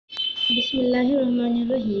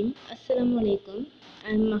Bismillahirrahmanirrahim. Assalamu alaikum. I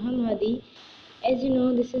am Mahamadi. As you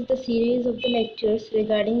know, this is the series of the lectures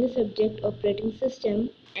regarding the subject operating system,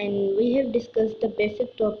 and we have discussed the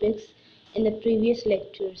basic topics in the previous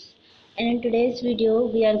lectures. And in today's video,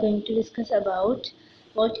 we are going to discuss about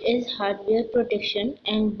what is hardware protection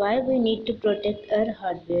and why we need to protect our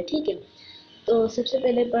hardware. ठीक है, तो सबसे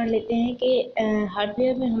पहले पढ़ लेते हैं कि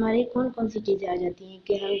hardware में हमारी कौन कौन सी चीज़ें आ जाती हैं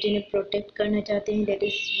कि हम जिन्हें प्रोटेक्ट करना चाहते हैं. That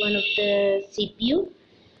is one of the CPU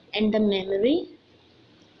and the memory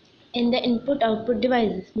and the input output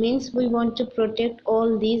devices. Means we want to protect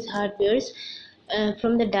all these hardwares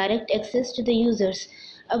from the direct access to the users.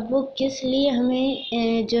 अब वो किस लिए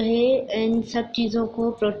हमें जो है इन सब चीज़ों को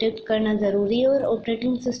प्रोटेक्ट करना ज़रूरी है और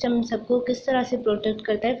ऑपरेटिंग सिस्टम इन सबको किस तरह से प्रोटेक्ट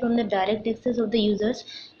करता है from the direct access of the users,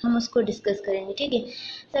 हम उसको डिस्कस करेंगे. ठीक है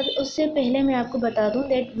सर, उससे पहले मैं आपको बता दूं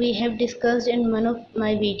that we have discussed in one of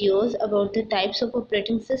my videos about the types of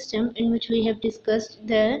operating system in which we have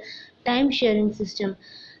discussed the time sharing system.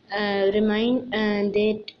 Remind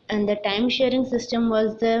that the time sharing system was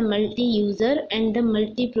the multi-user and the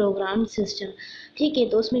multi-programmed system. ठीक है,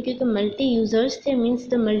 तो उसमें क्योंकि multi users थे means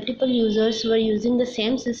the multiple users were using the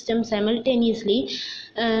same system simultaneously,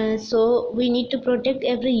 so we need to protect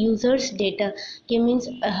every users data. कि means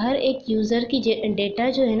हर एक user की data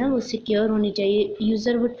जो है ना वो सिक्योर होनी चाहिए.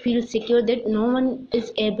 User would feel secure that no one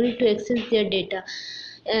is able to access there data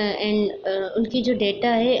and उनकी जो डेटा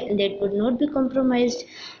है that would not be compromised.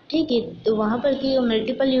 ठीक है, तो वहाँ पर कि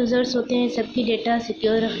मल्टीपल यूज़र्स होते हैं, सबकी डेटा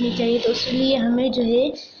सिक्योर रखनी चाहिए, तो इसलिए हमें जो है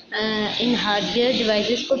इन हार्डवेयर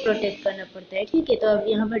डिवाइसेस को प्रोटेक्ट करना पड़ता है. ठीक है, तो अब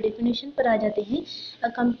यहाँ पर डेफिनेशन पर आ जाते हैं. A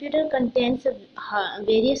computer contains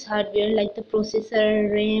various hardware like the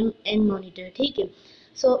processor, RAM and monitor. ठीक है,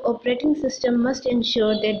 सो operating system must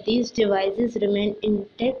ensure that these devices remain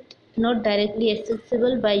intact not directly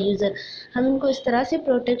accessible by user. हम इनको इस तरह से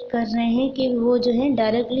प्रोटेक्ट कर रहे हैं कि वो जो है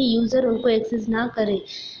डायरेक्टली यूज़र उनको एक्सेस ना करे,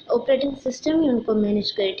 ऑपरेटिंग सिस्टम ही उनको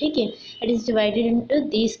मैनेज करे. ठीक है, it is divided into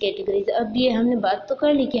these categories. अब ये हमने बात तो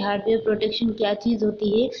कर ली कि हार्डवेयर प्रोटेक्शन क्या चीज़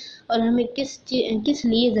होती है और हमें किस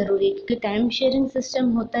लिए ज़रूरी है. क्योंकि टाइम शेयरिंग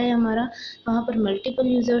सिस्टम होता है हमारा, वहाँ पर मल्टीपल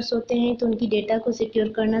यूज़र्स होते हैं तो उनकी डेटा को सिक्योर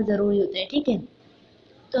करना ज़रूरी होता है. ठीक है,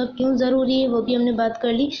 तो अब क्यों ज़रूरी है वो भी हमने बात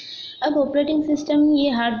कर ली. अब ऑपरेटिंग सिस्टम ये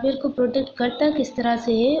हार्डवेयर को प्रोटेक्ट करता किस तरह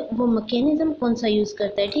से है, वो मैकेनिज़्म कौन सा यूज़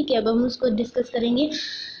करता है. ठीक है, अब हम उसको डिस्कस करेंगे.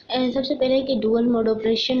 सबसे पहले कि dual mode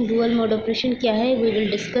operation. Dual mode operation क्या है, we will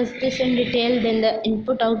discuss this in detail. Then the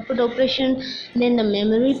input output operation, then the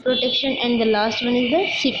memory protection and the last one is the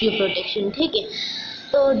CPU protection. ठीक है,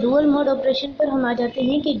 तो डुअल मोड ऑपरेशन पर हम आ जाते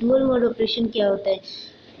हैं कि डुअल मोड ऑपरेशन क्या होता है.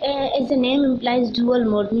 As the name implies dual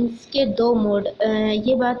mode means के दो मोड.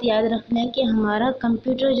 ये बात याद रखना है कि हमारा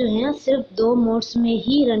कंप्यूटर जो है ना सिर्फ दो मोड्स में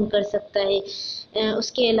ही रन कर सकता है,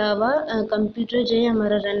 उसके अलावा कंप्यूटर जो है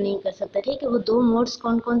हमारा रन नहीं कर सकता. ठीक है, वो दो मोड्स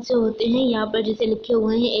कौन कौन से होते हैं यहाँ पर जैसे लिखे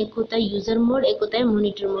हुए हैं. एक होता है यूज़र मोड, एक होता है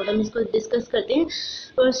मॉनिटर मोड. हम इसको डिस्कस करते हैं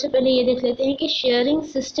और उससे पहले ये देख लेते हैं कि sharing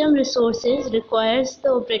system resources requires the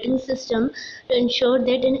operating system to ensure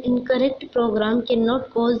that an incorrect programme can not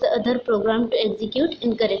cause the other programme to execute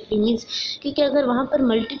incorrectly. Means क्योंकि अगर वहाँ पर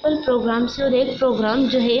मल्टीपल प्रोग्राम्स है और एक प्रोग्राम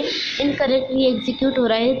जो है इनकरेक्टली एग्जीक्यूट हो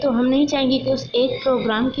रहा है तो हम नहीं चाहेंगे कि उस एक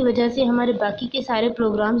प्रोग्राम की वजह से हमारे बाकी के सारे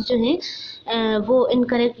प्रोग्राम्स जो हैं वो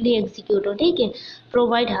इनकरेक्टली एग्जीक्यूट हो. ठीक है,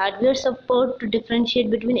 provide hardware support to differentiate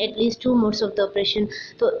between at least two modes of the operation.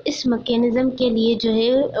 तो इस मैकेनिज़्म के लिए जो है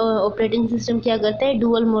ऑपरेटिंग सिस्टम क्या करता है,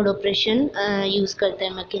 डुअल मोड ऑपरेशन यूज़ करता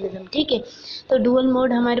है मैकेनिज़्म. ठीक है, तो डुअल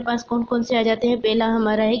मोड हमारे पास कौन कौन से आ जाते हैं. पहला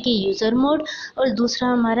हमारा है कि यूज़र मोड और दूसरा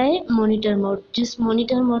हमारा है मॉनिटर मोड. जिस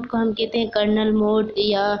मॉनिटर मोड को हम कहते हैं कर्नल मोड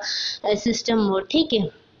या सिस्टम मोड. ठीक है,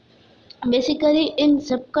 बेसिकली इन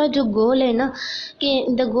सब का जो गोल है ना कि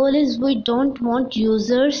the goal is we don't want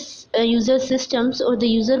user systems और the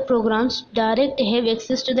user programmes direct have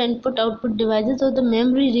access to the input output devices और the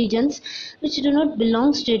memory regions which do not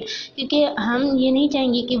belongs to it. क्योंकि हम ये नहीं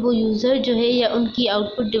चाहेंगे कि वो यूज़र जो है या उनकी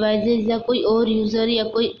आउटपुट डिवाइसेस या कोई और यूज़र या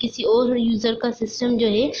कोई किसी और यूज़र का सिस्टम जो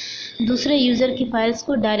है दूसरे यूज़र की फाइल्स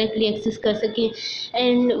को डायरेक्टली एक्सेस कर सके.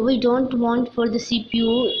 And we don't want for the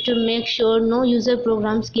CPU to make sure no user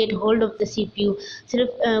programmes get hold of the CPU.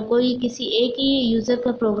 सिर्फ कोई किसी एक ही यूज़र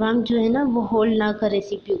का प्रोग्राम जो है ना वो होल्ड ना करे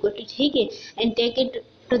सीपीयू को. ठीक है, and take it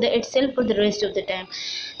to the itself for the rest of the time.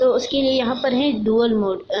 तो उसके लिए यहाँ पर है डुअल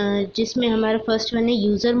मोड, जिसमें हमारा फर्स्ट वन है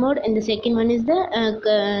user mode and the second one is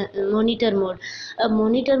the monitor mode. अब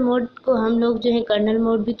मॉनिटर मोड को हम लोग जो है कर्नल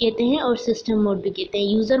मोड भी कहते हैं और सिस्टम मोड भी कहते हैं।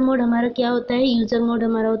 यूज़र मोड हमारा क्या होता है? यूज़र मोड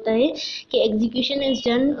हमारा होता है कि execution is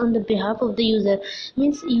done on the behalf of the user.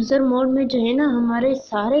 Means user mode में जो है ना हमारे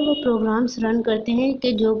सारे वो प्रोग्राम्स रन करते हैं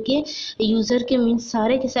कि जो कि यूज़र के मीन्स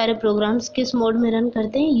सारे के सारे प्रोग्राम्स किस मोड में रन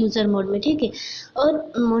करते हैं? यूज़र मोड में, ठीक है।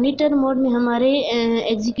 और मॉनिटर मोड में हमारे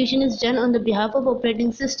execution is done on the behalf of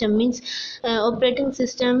operating system. Means operating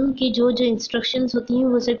system की जो जो इंस्ट्रक्शंस होती हैं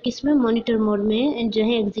वो सब किस में? मॉनिटर मोड में जो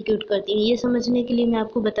है एग्जीक्यूट करती हैं। ये समझने के लिए मैं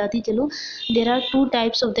आपको बताती चलूँ, there are two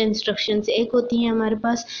types of the instructions. एक होती हैं हमारे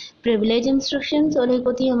पास प्रिविलेज इंस्ट्रक्शंस और एक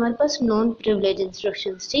होती है हमारे पास नॉन प्रिविलेज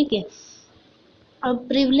इंस्ट्रक्शंस, ठीक है। अब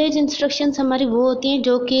प्रिविलेज इंस्ट्रक्शंस हमारी वो होती हैं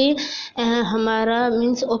जो कि हमारा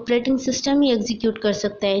मीन्स ऑपरेटिंग सिस्टम ही एग्जीक्यूट कर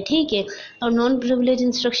सकता है, ठीक है। और नॉन प्रिविलेज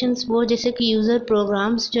इंस्ट्रक्शंस वो जैसे कि यूज़र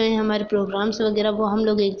प्रोग्राम्स जो हैं हमारे प्रोग्राम्स वगैरह वो हम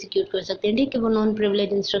लोग एग्जीक्यूट कर सकते हैं, ठीक है। वो नॉन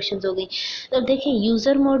प्रिविलेज इंस्ट्रक्शंस हो गई। तो अब देखिए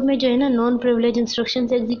यूज़र मोड में जो है ना नॉन प्रिविलेज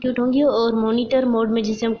इंस्ट्रक्शंस एग्जीक्यूट होंगी और मॉनिटर मोड में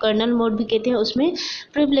जिसे हम कर्नल मोड भी कहते हैं उसमें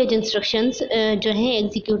प्रिविलेज इंस्ट्रक्शंस जो हैं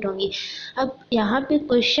एग्जीक्यूट होंगी। अब यहाँ पे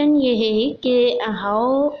क्वेश्चन ये है कि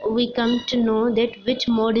how we come to know that which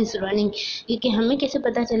mode is running, क्योंकि हमें कैसे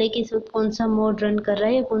पता चले कि इस वक्त कौन सा मोड रन कर रहा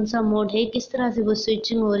है या कौन सा मोड है, किस तरह से वो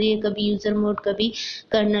स्विचिंग हो रही है, कभी यूज़र मोड कभी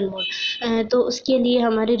कर्नल मोड। तो उसके लिए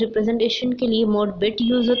हमारे रिप्रेजेंटेशन के लिए मोड बिट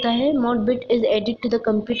यूज़ होता है। Mode bit is added to the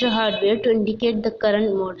computer hardware to indicate the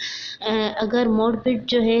current mode. अगर मोड बिट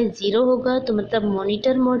जो है 0 होगा तो मतलब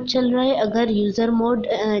मॉनिटर मोड चल रहा है,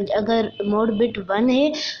 अगर मोड बिट 1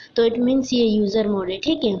 है तो इट मीन्स ये यूज़र मोड है,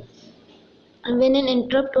 ठीक है। When an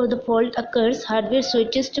interrupt or the fault occurs, hardware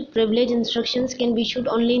switches to privilege instructions can be issued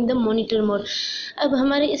only in the monitor mode. अब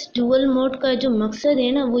हमारे इस डुअल मोड का जो मकसद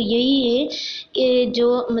है ना वो यही है कि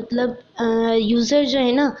जो मतलब यूज़र जो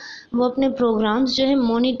है ना वो अपने प्रोग्राम्स जो है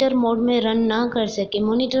मॉनिटर मोड में रन ना कर सके।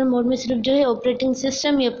 मॉनिटर मोड में सिर्फ जो है ऑपरेटिंग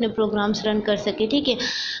सिस्टम ही अपने प्रोग्राम्स रन कर सके, ठीक है।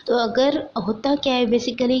 तो अगर होता क्या है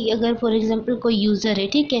बेसिकली, अगर फॉर एग्जांपल कोई यूज़र है,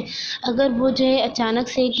 ठीक है, अगर वो जो है अचानक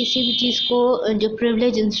से किसी भी चीज़ को जो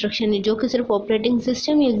प्रिविलेज इंस्ट्रक्शन है जो कि सिर्फ ऑपरेटिंग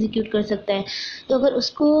सिस्टम ही एग्जीक्यूट कर सकता है, तो अगर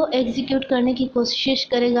उसको एग्जीक्यूट करने की कोशिश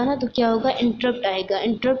करेगा ना तो क्या होगा? इंटरप्ट आएगा।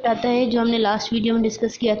 इंटरप्ट आता है जो हमने लास्ट वीडियो में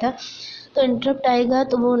डिस्कस किया था। तो इंटरप्ट आएगा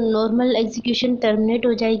तो वो नॉर्मल एग्जीक्यूशन टर्मिनेट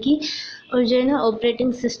हो जाएगी और जो है ना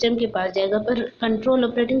ऑपरेटिंग सिस्टम के पास जाएगा। पर कंट्रोल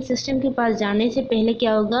ऑपरेटिंग सिस्टम के पास जाने से पहले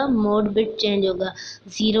क्या होगा? मोड बिट चेंज होगा,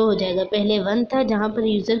 0 हो जाएगा। पहले 1 था जहाँ पर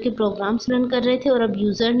यूज़र के प्रोग्राम्स रन कर रहे थे और अब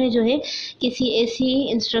यूज़र ने जो है किसी ऐसी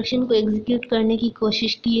इंस्ट्रक्शन को एग्जीक्यूट करने की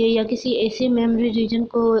कोशिश की है या किसी ऐसे मेमोरी रीजन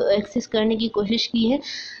को एक्सेस करने की कोशिश की है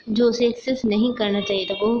जो उसे एक्सेस नहीं करना चाहिए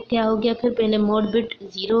था। वो क्या हो गया? फिर पहले मोड बिट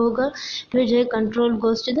 0 होगा, फिर जो है control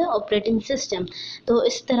goes to the operating system. तो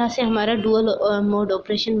इस तरह से हमारा डुअल मोड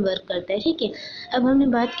ऑपरेशन वर्क करता है, ठीक है। अब हमने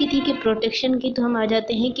बात की थी कि प्रोटेक्शन की, तो हम आ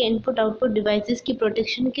जाते हैं कि इनपुट आउटपुट डिवाइसेस की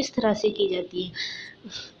प्रोटेक्शन किस तरह से की जाती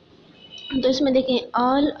है। तो इसमें देखें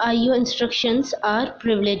all IO instructions are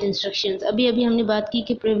privilege instructions. अभी अभी हमने बात की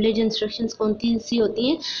कि प्रिविलेज इंस्ट्रक्शंस कौन सी होती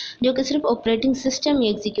हैं? जो कि सिर्फ ऑपरेटिंग सिस्टम ही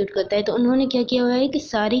एग्जीक्यूट करता है। तो उन्होंने क्या किया हुआ है कि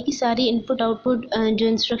सारी की सारी इनपुट आउटपुट जो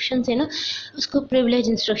इंस्ट्रक्शंस है ना उसको प्रिविलेज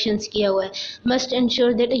इंस्ट्रक्शंस किया हुआ है। Must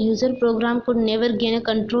ensure that a user program could never gain a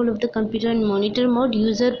control of the computer in monitor mode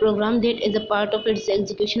user program that is a part of its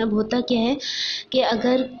execution. अब होता क्या है कि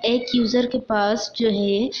अगर एक यूज़र के पास जो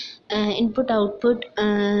है इनपुट आउटपुट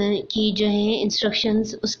की जो है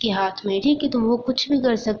इंस्ट्रक्शंस उसके हाथ में, ठीक है, तो वो कुछ भी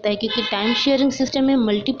कर सकता है क्योंकि टाइम शेयरिंग सिस्टम में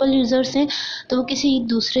मल्टीपल यूज़र्स हैं। तो वो किसी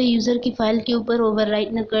दूसरे यूज़र की फ़ाइल के ऊपर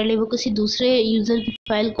ओवरराइट ना कर ले, वो किसी दूसरे यूज़र की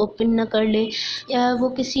फ़ाइल को ओपन ना कर ले, या वो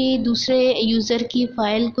किसी दूसरे यूज़र की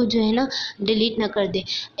फ़ाइल को जो है ना डिलीट ना कर दे।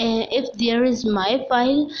 If there is my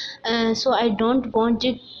file so I don't want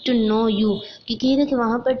it to know you, क्योंकि देखिए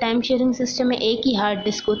वहाँ पर टाइम शेयरिंग सिस्टम में एक ही हार्ड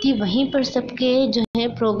डिस्क होती है, वहीं पर सबके जो है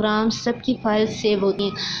प्रोग्राम सबकी फ़ाइल सेव होती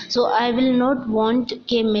हैं। सो आई विल नॉट वांट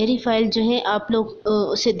कि मेरी फ़ाइल जो है आप लोग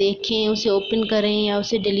उसे देखें, उसे ओपन करें या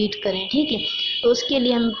उसे डिलीट करें, ठीक है। तो उसके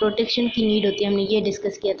लिए हमें प्रोटेक्शन की नीड होती है, हमने ये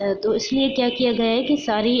डिस्कस किया था। तो इसलिए क्या किया गया है कि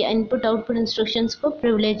सारी इनपुट आउटपुट इंस्ट्रक्शंस को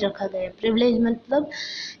प्रिविलेज रखा गया है। प्रिविलेज मतलब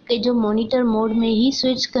कि जो मॉनिटर मोड में ही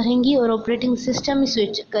स्विच करेंगी और ऑपरेटिंग सिस्टम ही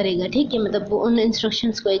स्विच करेगा, ठीक है, मतलब वो उन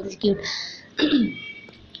इंस्ट्रक्शंस को execute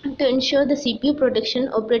To ensure the CPU protection,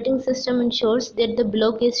 operating system ensures that the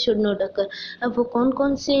below case should not occur. अब वो कौन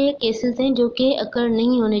कौन से केसेस हैं जो कि अकर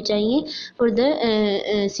नहीं होने चाहिए फॉर द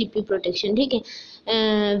CPU प्रोटेक्शन, ठीक है।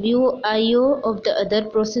 View IO of the other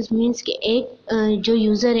process means कि एक जो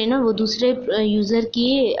यूज़र है ना वो दूसरे यूज़र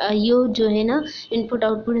की IO जो है ना इनपुट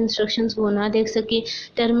आउटपुट इंस्ट्रक्शंस वो ना देख सके।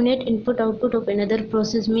 Terminate input output of another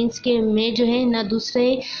process means कि मैं जो है ना दूसरे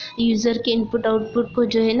यूज़र के इनपुट आउटपुट को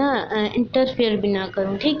जो है ना इंटरफेयर भी ना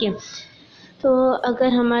करूँ, ठीक है। तो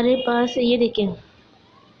अगर हमारे पास ये देखें,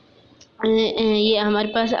 ये हमारे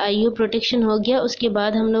पास IO प्रोटेक्शन हो गया। उसके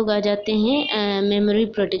बाद हम लोग आ जाते हैं मेमोरी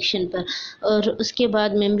प्रोटेक्शन पर, और उसके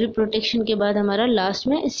बाद मेमोरी प्रोटेक्शन के बाद हमारा लास्ट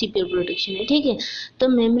में CPU प्रोटेक्शन है, ठीक है। तो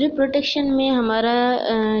मेमोरी प्रोटेक्शन में हमारा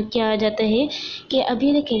क्या आ जाता है कि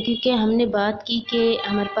अभी देखें, क्योंकि हमने बात की कि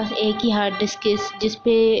हमारे पास एक ही हार्ड डिस्क है जिस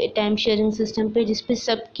पे टाइम शेयरिंग सिस्टम पे जिस पे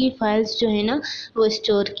सबकी फाइल्स जो है ना वो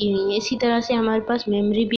स्टोर की हुई हैं। इसी तरह से हमारे पास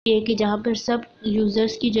मेमोरी भी है कि जहाँ पर सब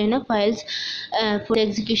यूज़र्स की जो है ना files for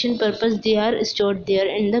execution purpose they are stored there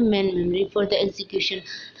in the main memory for the execution।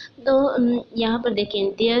 तो यहाँ पर देखें,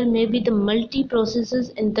 there may be the multi processes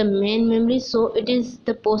in the main memory, so it is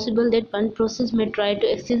the possible that one process may try to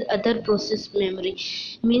access other process memory।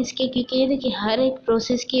 Means के क्योंकि ये देखिए हर एक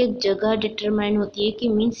process की एक जगह डिटरमाइन होती है कि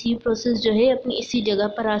मीन्स ये प्रोसेस जो है अपनी इसी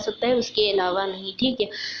जगह पर आ सकता है, उसके अलावा नहीं, ठीक है।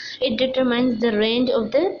 It determines the range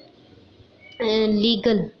of the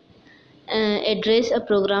legal address a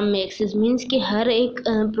programme में एक्सेस। मीन्स कि हर एक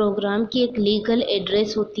प्रोग्राम की एक लीगल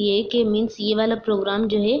एड्रेस होती है कि मीन्स ये वाला प्रोग्राम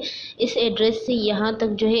जो है इस एड्रेस से यहाँ तक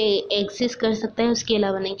जो है एक्सेस कर सकता है, उसके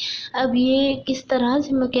अलावा नहीं। अब ये किस तरह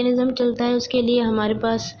से मैकेनिज़्म चलता है, उसके लिए हमारे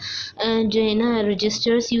पास जो है ना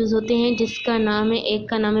रजिस्टर्स यूज़ होते हैं, जिसका नाम है, एक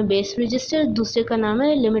का नाम है बेस रजिस्टर, दूसरे का नाम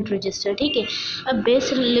है लिमिट रजिस्टर, ठीक है। अब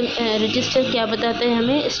बेस रजिस्टर क्या बताता है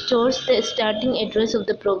हमें, stores the starting address of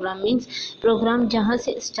the programme. Means programme जहाँ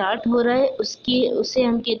से स्टार्ट हो रहा है उसे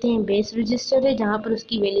हम कहते हैं बेस रजिस्टर है, जहाँ पर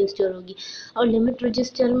उसकी वैल्यू स्टोर होगी। और लिमिट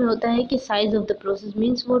रजिस्टर में होता है कि size of the process,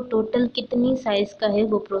 means वो टोटल कितनी साइज का है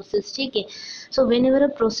वो प्रोसेस, ठीक है। So whenever a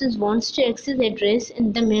process wants to access address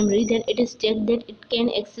in the memory then it is check that it can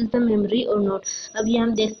access the memory और नॉट। अब ये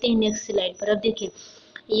हम देखते हैं नेक्स्ट स्लाइड पर। अब देखिए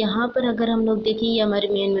यहाँ पर अगर हम लोग देखें, ये हमारी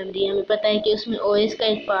मेन मेमोरी है, हमें पता है कि उसमें OS का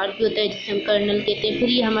एक पार्ट भी होता है जिसे हम कर्नल कहते हैं। फिर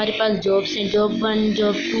ये हमारे पास जॉब्स हैं, जॉब 1,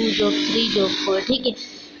 जॉब 2, जॉब 3, जॉब 4, ठीक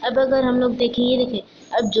है। अब अगर हम लोग देखें, ये देखें,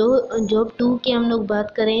 अब जॉब 2 की हम लोग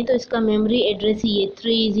बात करें तो इसका मेमोरी एड्रेस ही है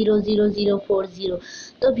 300040।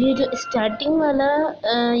 तो अब ये जो स्टार्टिंग वाला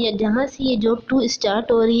या जहाँ से ये जॉब 2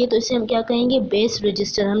 स्टार्ट हो रही है तो इसे हम क्या कहेंगे, बेस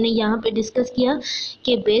रजिस्टर। हमने यहाँ पे डिस्कस किया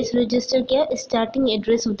कि बेस रजिस्टर क्या, starting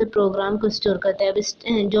address of the programme को स्टोर करता है।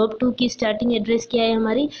 अब जॉब 2 की स्टार्टिंग एड्रेस क्या है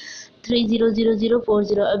हमारी,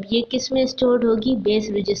 300040। अब ये किस में स्टोर्ड होगी, बेस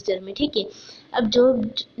रजिस्टर में, ठीक है। अब जॉब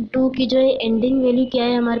 2 की जो है एंडिंग वैल्यू क्या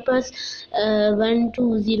है हमारे पास,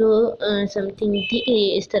 120 समथिंग, ठीक है,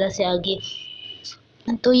 इस तरह से आगे।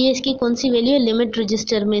 तो ये इसकी कौन सी वैल्यू है, लिमिट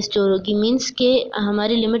रजिस्टर में स्टोर होगी। मींस के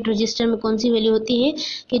हमारे लिमिट रजिस्टर में कौन सी वैल्यू होती है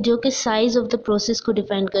कि जो कि साइज़ ऑफ द प्रोसेस को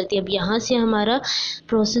डिफाइन करती है। अब यहाँ से हमारा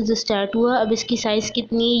प्रोसेस स्टार्ट हुआ, अब इसकी साइज़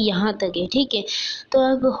कितनी है, यहाँ तक है, ठीक है। तो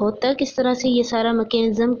अब होता किस तरह से ये सारा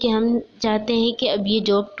मैकेनिज़्म कि हम चाहते हैं कि अब ये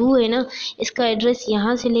जॉब 2 है ना, इसका एड्रेस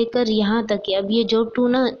यहाँ से लेकर यहाँ तक है। अब ये जॉब 2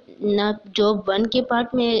 ना जॉब 1 के पार्ट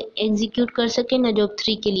में एग्जीक्यूट कर सके ना जॉब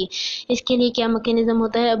 3 के लिए। इसके लिए क्या मैकेनिज़्म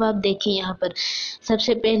होता है, अब आप देखें यहाँ पर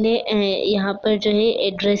सबसे पहले यहाँ पर जो है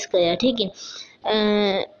एड्रेस गया, ठीक है।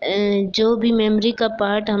 जो भी मेमोरी का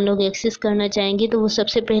पार्ट हम लोग एक्सेस करना चाहेंगे तो वो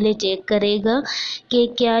सबसे पहले चेक करेगा कि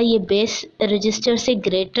क्या ये बेस रजिस्टर से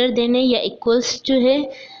ग्रेटर देन है या इक्वल्स जो है।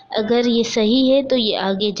 अगर ये सही है तो ये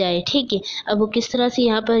आगे जाए, ठीक है। अब वो किस तरह से,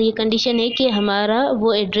 यहाँ पर ये कंडीशन है कि हमारा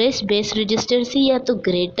वो एड्रेस बेस रजिस्टर से या तो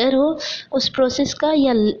ग्रेटर हो उस प्रोसेस का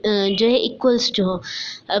या जो है इक्वल्स जो हो।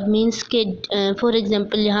 अब मीन्स के फॉर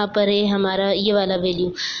एग्जांपल यहाँ पर है हमारा ये वाला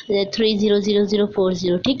वैल्यू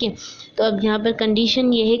 300040, ठीक है। तो अब यहाँ पर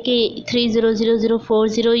कंडीशन ये है कि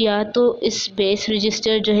 300040 या तो इस बेस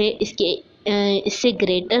रजिस्टर जो है इससे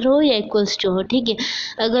ग्रेटर हो या इक्वल्स टू हो, ठीक है।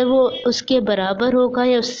 अगर वो उसके बराबर होगा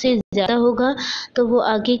या उससे ज़्यादा होगा तो वो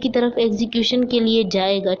आगे की तरफ एग्जीक्यूशन के लिए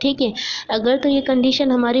जाएगा, ठीक है। अगर तो ये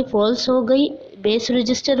कंडीशन हमारी फॉल्स हो गई बेस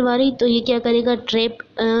रजिस्टर वाली तो ये क्या करेगा, ट्रैप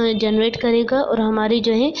जनरेट करेगा और हमारी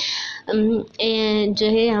जो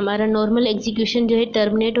है हमारा नॉर्मल एग्जीक्यूशन जो है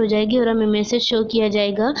टर्मिनेट हो जाएगी और हमें मैसेज शो किया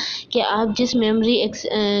जाएगा कि आप जिस मेमोरी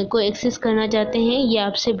को एक्सेस करना चाहते हैं ये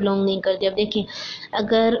आपसे बिलोंग नहीं करती। अब देखिए,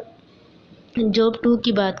 अगर जॉब 2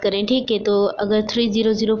 की बात करें, ठीक है, तो अगर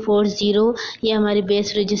 30040 ये हमारे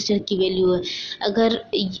बेस रजिस्टर की वैल्यू है। अगर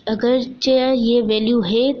अगर ये वैल्यू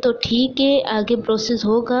है तो ठीक है, आगे प्रोसेस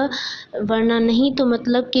होगा, वरना नहीं तो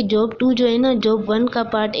मतलब कि जॉब 2 जो है ना जॉब 1 का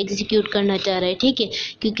पार्ट एग्जीक्यूट करना चाह रहा है, ठीक है,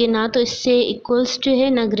 क्योंकि ना तो इससे इक्वल्स टू है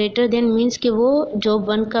ना ग्रेटर देन, मीन्स कि वो जॉब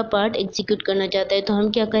 1 का पार्ट एग्जीक्यूट करना चाहता है। तो हम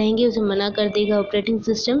क्या कहेंगे, उसे मना कर देगा ऑपरेटिंग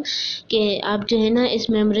सिस्टम कि आप जो है ना इस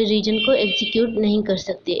मेमोरी रीजन को एग्जीक्यूट नहीं कर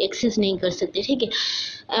सकते, एक्सेस नहीं कर सकते, ठीक है।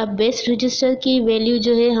 अब बेस रजिस्टर की वैल्यू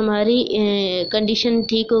जो है हमारी कंडीशन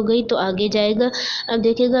ठीक हो गई तो आगे जाएगा। अब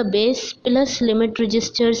देखेगा बेस प्लस लिमिट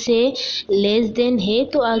रजिस्टर से लेस देन है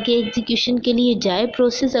तो आगे एग्जीक्यूशन के लिए जाए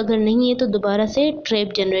प्रोसेस, अगर नहीं है तो दोबारा से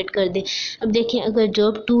ट्रैप जनरेट कर दे। अब देखें अगर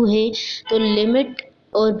जॉब 2 है तो लिमिट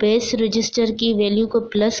और बेस रजिस्टर की वैल्यू को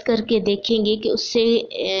प्लस करके देखेंगे कि उससे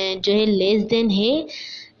जो है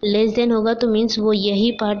लेस देन होगा तो मीन्स वो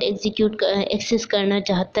यही पार्ट एक्सेस करना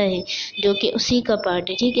चाहता है जो कि उसी का पार्ट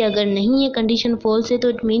है, ठीक है। अगर नहीं है, कंडीशन फॉल्स है, तो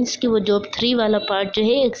इट मीन्स कि वो जॉब 3 वाला पार्ट जो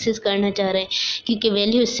है एक्सेस करना चाह रहे हैं, क्योंकि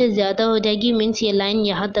वैल्यू इससे ज़्यादा हो जाएगी, मीन्स ये लाइन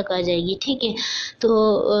यहाँ तक आ जाएगी, ठीक है। तो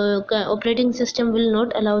operating system will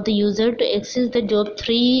not allow the user to access the job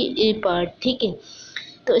 3 part, ठीक है।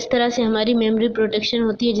 तो इस तरह से हमारी मेमोरी प्रोटेक्शन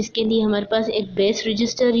होती है, जिसके लिए हमारे पास एक बेस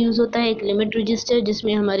रजिस्टर यूज़ होता है, एक लिमिट रजिस्टर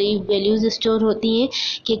जिसमें हमारी वैल्यूज़ स्टोर होती हैं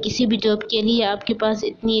कि किसी भी जॉब के लिए आपके पास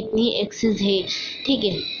इतनी इतनी एक्सेस है, ठीक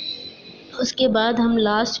है। उसके बाद हम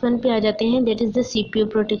लास्ट वन पे आ जाते हैं, that is the CPU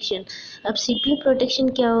protection. अब सीपीयू प्रोटेक्शन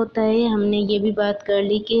क्या होता है, हमने ये भी बात कर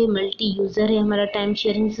ली कि मल्टी यूज़र है हमारा टाइम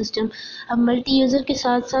शेयरिंग सिस्टम। अब मल्टी यूज़र के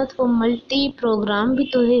साथ साथ वो मल्टी प्रोग्राम भी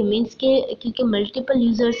तो है, मीन्स के क्योंकि मल्टीपल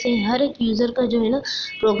यूज़र्स हैं, हर एक यूज़र का जो है ना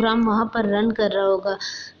प्रोग्राम वहाँ पर रन कर रहा होगा।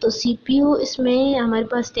 तो सीपीयू इसमें हमारे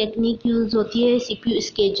पास टेक्निक यूज़ होती है सीपीयू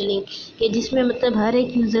स्केजुलिंग के, जिसमें मतलब हर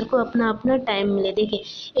एक यूज़र को अपना अपना टाइम मिले। देखिए,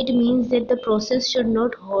 it means that the process should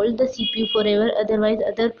not hold the CPU forever, otherwise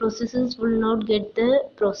other processes will not get the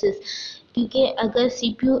process। क्योंकि अगर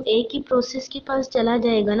सीपीयू एक ही प्रोसेस के पास चला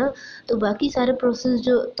जाएगा ना तो बाकी सारे प्रोसेस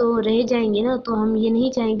जो तो रह जाएंगे ना, तो हम ये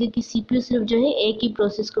नहीं चाहेंगे कि सीपीयू सिर्फ जो है एक ही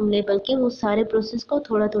प्रोसेस को मिले, बल्कि वो सारे प्रोसेस को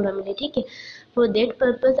थोड़ा थोड़ा मिले, ठीक है। For that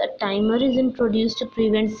purpose a timer is introduce to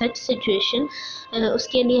prevent such situation.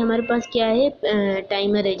 उसके लिए हमारे पास क्या है,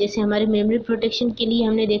 टाइमर है। जैसे हमारे मेमोरी प्रोटेक्शन के लिए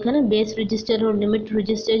हमने देखा ना बेस रजिस्टर और लिमिट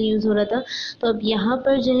रजिस्टर यूज़ हो रहा था, तो अब यहाँ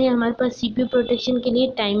पर जो है हमारे पास सीपीयू प्रोटेक्शन के लिए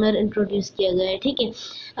टाइमर इंट्रोड्यूस किया गया है, ठीक है।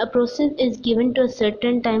 A process is given to a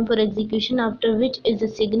certain time for execution, after which is a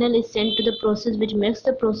signal is sent to the process which makes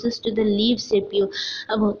the process to the leave CPU।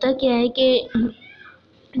 अब होता क्या है कि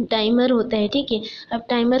टाइमर होता है, ठीक है। अब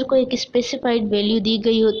टाइमर को एक स्पेसिफाइड वैल्यू दी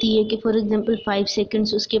गई होती है कि फॉर एग्जांपल 5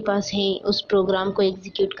 सेकंड्स उसके पास हैं उस प्रोग्राम को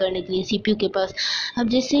एग्जीक्यूट करने के लिए सीपीयू के पास। अब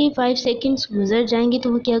जैसे ही 5 सेकंड्स गुजर जाएंगे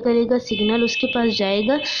तो वो क्या करेगा, सिग्नल उसके पास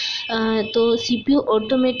जाएगा, तो सीपीयू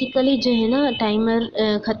ऑटोमेटिकली जो है ना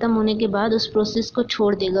टाइमर ख़त्म होने के बाद उस प्रोसेस को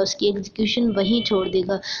छोड़ देगा, उसकी एग्जीक्यूशन वहीं छोड़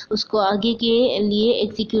देगा, उसको आगे के लिए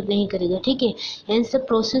एग्जीक्यूट नहीं करेगा, ठीक है। Hence the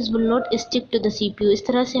process will not stick to the CPU. इस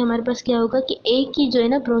तरह से हमारे पास क्या होगा कि एक ही जो है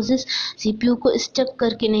ना प्रोसेस सीपीयू को स्टक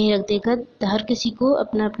करके नहीं रख देगा, हर किसी को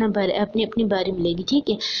अपना अपना अपनी अपनी बारी मिलेगी, ठीक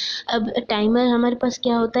है। अब टाइमर हमारे पास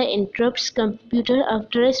क्या होता है, interrupts computer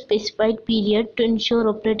after a specified period to ensure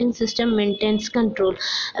operating system maintains control.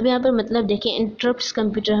 अब यहाँ पर मतलब देखिए, इंटरप्ट्स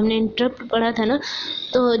कंप्यूटर, हमने इंटरप्ट पढ़ा था ना,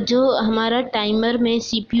 तो जो हमारा टाइमर में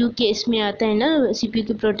सीपीयू के इसमें आता है ना, सीपीयू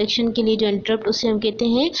की प्रोटेक्शन के लिए जो इंटरप्ट, उसे हम कहते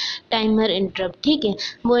हैं टाइमर इंटरप्ट, ठीक है।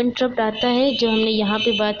 वो इंटरप्ट आता है जो हमने यहाँ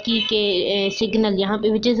पे बात की कि सिग्नल, यहाँ पे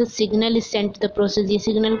which is a signal is sent to the process. ये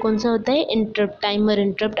सिग्नल कौन सा होता है, इंटरप्ट, टाइमर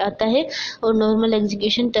इंटरप्ट आता है और नॉर्मल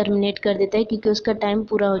एग्जीक्यूशन टर्मिनेट कर देता है क्योंकि उसका टाइम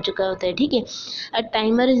पूरा हो चुका होता है, ठीक है। A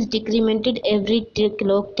timer is डिक्रीमेंटेड every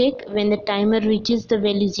clock tick when the timer reaches the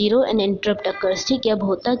value 0 and interrupt occurs, ठीक है। अब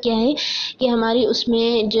होता क्या है कि हमारी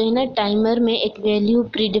उसमें जो है ना टाइमर में एक वैल्यू,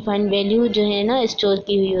 प्री डिफाइंड वैल्यू जो है ना स्टोर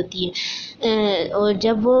की हुई होती है, और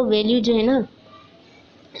जब वो वैल्यू जो है ना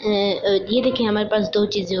ये देखिए, हमारे पास दो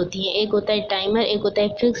चीज़ें होती हैं, एक होता है टाइमर, एक होता है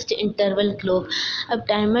फिक्स्ड इंटरवल क्लॉक। अब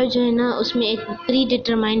टाइमर जो है ना उसमें एक प्री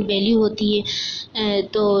डिटरमाइंड वैल्यू होती है,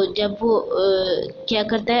 तो जब वो क्या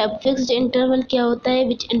करता है, अब फिक्स्ड इंटरवल क्या होता है,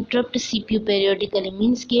 विच इंटरप्ट सीपीयू पेरियोडिकली,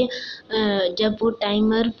 मींस के जब वो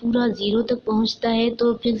टाइमर पूरा 0 तक पहुंचता है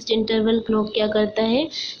तो फिक्स्ड इंटरवल क्लॉक क्या करता है,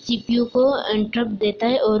 सीपीयू को इंटरप्ट देता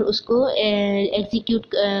है और उसको एग्जीक्यूट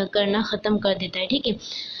करना ख़त्म कर देता है, ठीक है।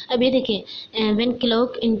 अब ये देखें, when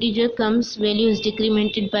clock integer comes value is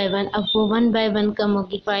डिक्रीमेंटेड bye 1, अब वो 1 by 1 कम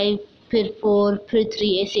होगी, 5 फिर 4, फिर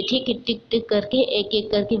 3, ऐसे ठीक है, टिक टिक करके एक एक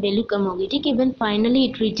करके वैल्यू कम होगी, ठीक है। When finally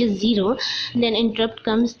it reaches 0 then interrupt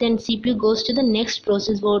comes, then CPU goes to the next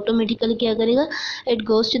process, वो ऑटोमेटिकली क्या करेगा, it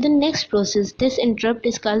goes to the next process. This interrupt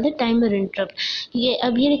is called the timer interrupt. ये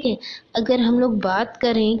अब ये देखें, अगर हम लोग बात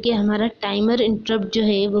करें कि हमारा टाइमर इंटरप्ट जो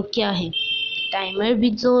है वो क्या है, टाइमर भी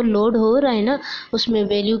जो लोड हो रहा है ना उसमें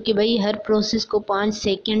वैल्यू कि भाई हर प्रोसेस को 5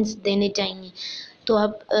 सेकेंड्स देने चाहिए। तो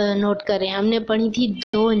आप नोट करें, हमने पढ़ी थी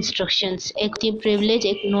 2 इंस्ट्रक्शंस, एक थी प्रिविलेज,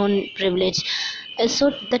 एक non privilege. So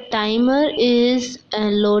the timer is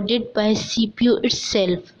loaded bye CPU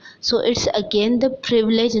itself, so it's again the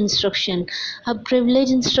privilege instruction। अब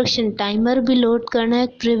privilege instruction टाइमर भी लोड करना है,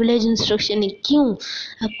 privilege instruction है, क्यों?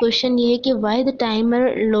 अब क्वेश्चन ये है कि why the timer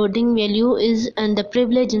loading value is the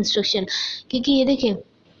privilege instruction, क्योंकि ये देखें,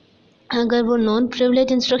 अगर वो नॉन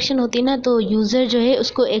प्रिविलेज इंस्ट्रक्शन होती ना तो यूज़र जो है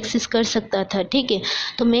उसको एक्सेस कर सकता था, ठीक है।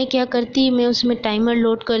 तो मैं क्या करती, मैं उसमें टाइमर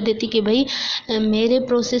लोड कर देती कि भाई मेरे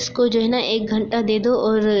प्रोसेस को जो है ना 1 घंटा दे दो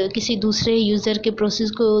और किसी दूसरे यूज़र के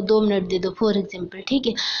प्रोसेस को 2 मिनट दे दो फॉर एग्जांपल, ठीक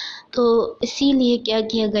है। तो इसीलिए क्या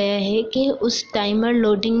किया गया है कि उस टाइमर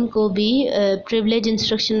लोडिंग को भी प्रिविलेज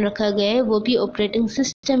इंस्ट्रक्शन रखा गया है, वो भी ऑपरेटिंग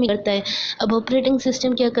सिस्टम ही करता है। अब ऑपरेटिंग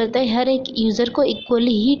सिस्टम क्या करता है, हर एक यूज़र को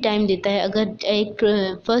इक्वली ही टाइम देता है। अगर एक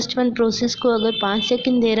फर्स्ट वन प्रोसेस को अगर 5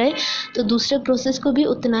 सेकंड दे रहा है तो दूसरे प्रोसेस को भी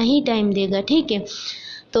उतना ही टाइम देगा, ठीक है।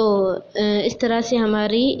 तो इस तरह से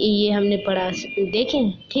हमारी ये हमने पढ़ा,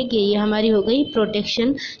 देखें, ठीक है। ये हमारी हो गई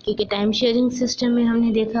प्रोटेक्शन, क्योंकि टाइम शेयरिंग सिस्टम में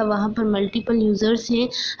हमने देखा वहाँ पर मल्टीपल यूज़र्स हैं,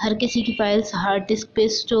 हर किसी की फाइल्स हार्ड डिस्क पे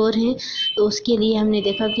स्टोर हैं, तो उसके लिए हमने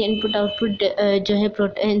देखा कि इनपुट आउटपुट जो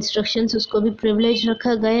है इंस्ट्रक्शंस उसको भी प्रिविलेज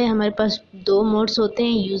रखा गया है। हमारे पास 2 मोड्स होते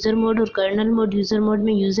हैं, यूज़र मोड और कर्नल मोड। यूज़र मोड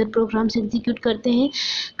में यूज़र प्रोग्राम्स एग्जीक्यूट करते हैं,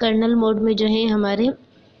 कर्नल मोड में जो है हमारे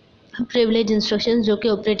प्रिविलेज इंस्ट्रक्शंस जो कि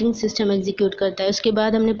ऑपरेटिंग सिस्टम एग्जीक्यूट करता है। उसके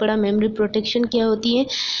बाद हमने पढ़ा मेमोरी प्रोटेक्शन क्या होती है।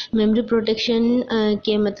 मेमोरी प्रोटेक्शन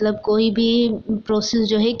के मतलब कोई भी प्रोसेस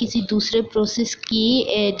जो है किसी दूसरे प्रोसेस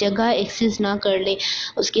की जगह एक्सेस ना कर ले,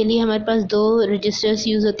 उसके लिए हमारे पास 2 रजिस्टर्स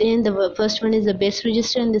यूज़ होते हैं। The first one is the base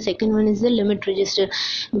register and the second one is the limit register.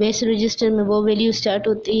 Base register में वो वैल्यू स्टार्ट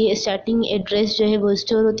होती है, स्टार्टिंग एड्रेस जो है वो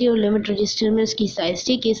स्टोर होती है, और लिमिट रजिस्टर में उसकी साइज,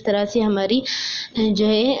 ठीक है। इस तरह से हमारी जो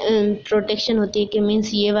है प्रोटेक्शन होती है कि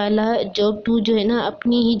मीन्स ये वाला जॉब 2 जो है ना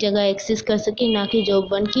अपनी ही जगह एक्सेस कर सके, ना कि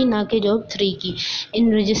जॉब 1 की, ना कि जॉब 3 की,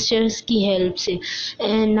 इन रजिस्टर्स की हेल्प से।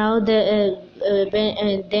 And now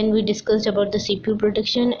then we discussed about the CPU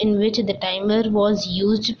protection, in which the timer was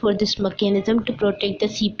used for this mechanism to protect the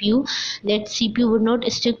CPU, that CPU would not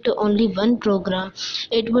stick to only one program.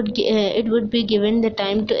 It would be given the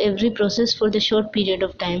time to every process for the short period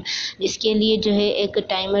of time। जिसके लिए जो है एक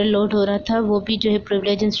timer load हो रहा था, वो भी जो है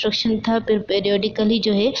प्रिविलेज इंस्ट्रक्शन था। फिर पेरियोडिकली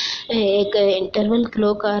जो है एक इंटरवल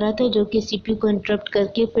क्लॉक आ रहा था जो कि CPU को इंटरप्ट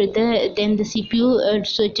करके फिर then the CPU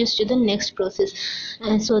switches to the next process।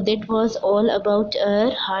 So that was all about our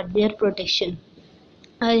hardware protection।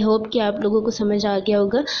 I hope कि आप लोगों को समझ आ गया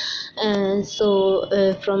होगा। So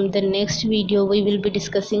from the next video we will be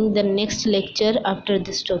discussing the next lecture after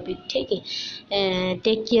this topic, ठीक है।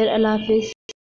 Take care, अल्लाह हाफिज़।